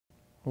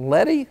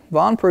Letty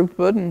von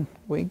Prüfpudding,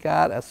 we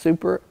got a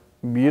super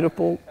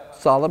beautiful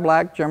solid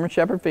black German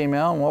Shepherd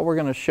female, and what we're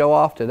going to show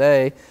off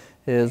today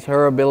is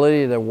her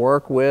ability to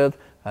work with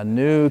a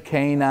new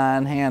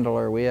canine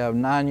handler. We have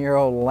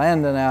 9-year-old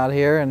Landon out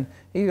here, and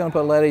he's going to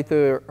put Letty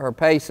through her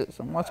paces.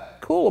 And what's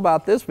cool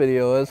about this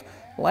video is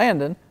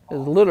Landon has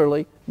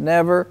literally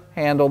never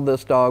handled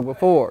this dog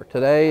before.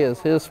 Today is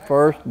his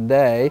first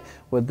day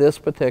with this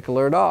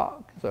particular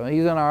dog. So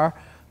he's in our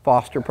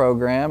foster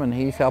program, and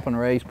he's helping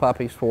raise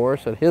puppies for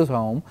us at his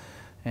home.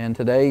 And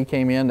today he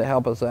came in to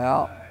help us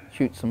out,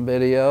 shoot some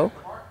video.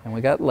 And we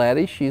got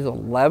Letty. She's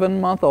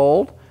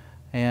 11-month-old.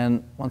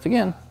 And once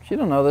again, she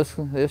don't know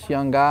this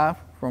young guy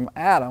from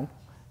Adam,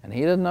 and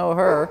he doesn't know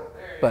her,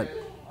 but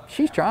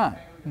she's trying.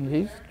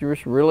 She's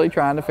just really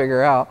trying to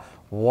figure out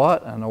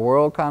what in the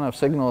world kind of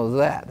signal is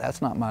that?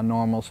 That's not my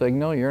normal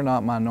signal. You're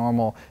not my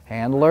normal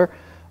handler.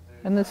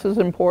 And this is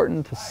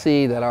important to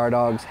see that our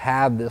dogs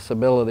have this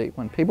ability.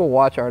 When people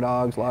watch our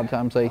dogs, a lot of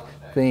times they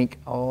think,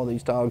 oh,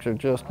 these dogs are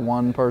just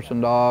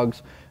one-person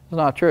dogs. It's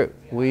not true.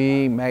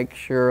 We make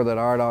sure that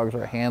our dogs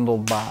are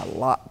handled by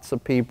lots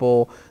of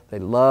people. They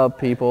love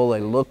people.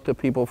 They look to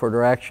people for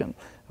direction.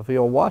 If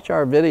you'll watch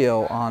our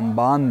video on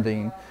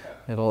bonding,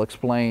 it'll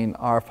explain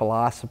our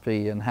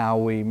philosophy and how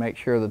we make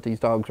sure that these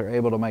dogs are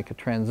able to make a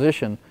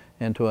transition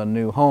into a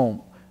new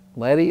home.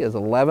 Letty is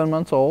 11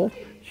 months old.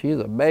 She's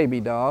a baby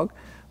dog,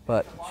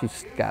 but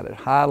she's got a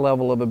high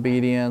level of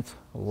obedience,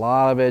 a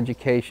lot of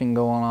education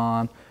going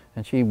on,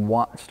 and she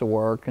wants to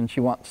work and she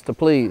wants to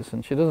please.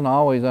 And she doesn't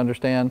always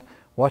understand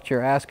what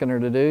you're asking her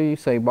to do. You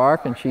say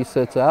bark and she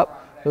sits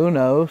up. Who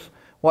knows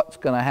what's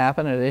going to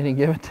happen at any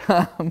given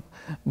time,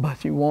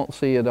 but you won't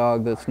see a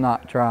dog that's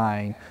not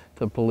trying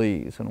to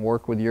please and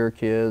work with your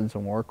kids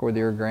and work with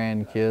your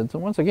grandkids.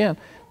 And once again,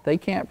 they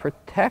can't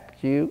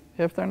protect you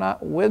if they're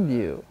not with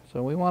you.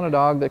 So we want a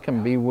dog that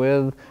can be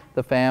with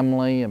the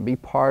family and be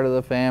part of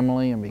the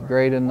family and be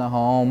great in the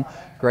home,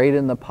 great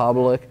in the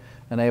public,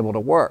 and able to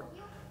work.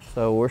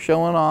 So we're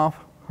showing off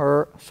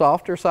her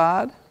softer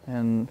side,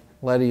 and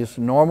Letty's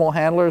normal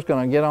handler is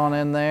going to get on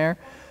in there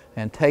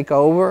and take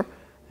over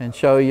and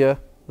show you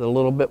the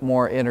little bit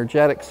more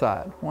energetic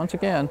side. Once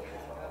again,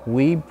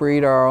 we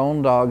breed our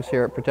own dogs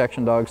here at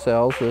Protection Dog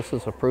Sales. This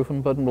is a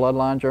Prüfpudding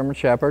bloodline German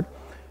Shepherd,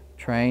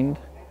 trained,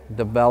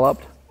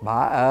 developed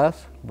by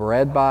us,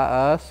 bred by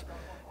us,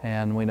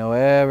 and we know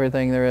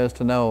everything there is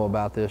to know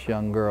about this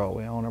young girl.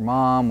 We own her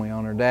mom, we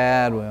own her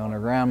dad, we own her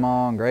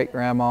grandma and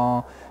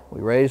great-grandma.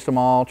 We raised them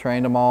all,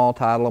 trained them all,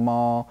 titled them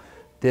all,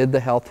 did the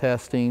health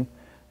testing,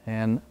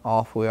 and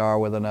off we are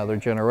with another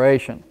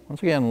generation.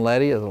 Once again,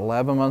 Letty is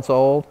 11 months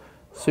old,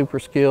 super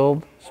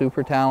skilled,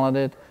 super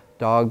talented,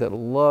 dog that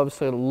loves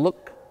to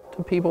look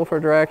to people for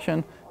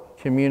direction,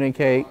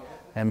 communicate,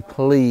 and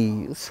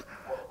please.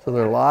 So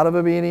there's a lot of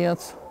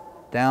obedience,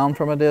 down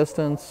from a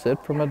distance,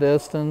 sit from a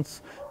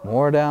distance,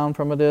 more down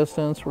from a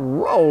distance,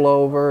 roll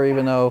over,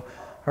 even though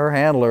her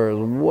handler is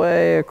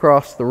way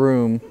across the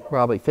room,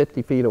 probably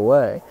 50 feet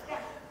away.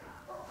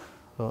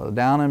 So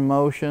down in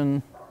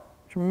motion,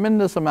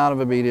 tremendous amount of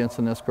obedience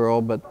in this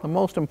girl, but the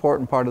most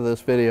important part of this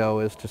video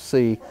is to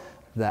see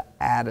the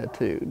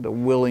attitude, the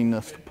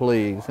willingness to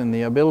please, and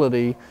the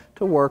ability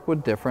to work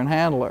with different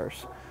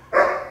handlers.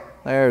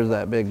 There's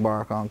that big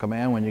bark on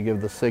command when you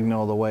give the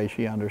signal the way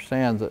she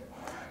understands it.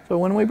 So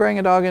when we bring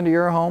a dog into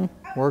your home,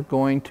 we're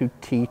going to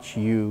teach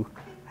you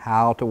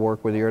how to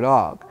work with your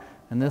dog.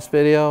 And this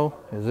video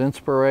is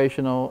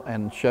inspirational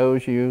and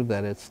shows you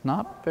that it's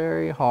not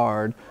very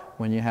hard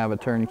when you have a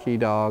turnkey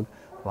dog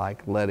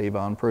like Letty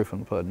von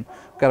Prüfpudding.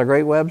 We've got a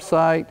great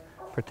website,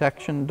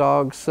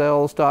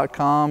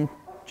 protectiondogsales.com.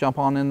 Jump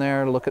on in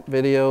there, look at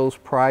videos,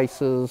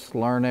 prices,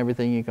 learn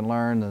everything you can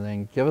learn, and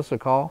then give us a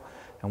call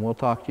and we'll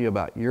talk to you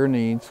about your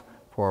needs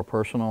for a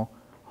personal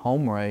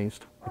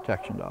home-raised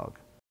protection dog.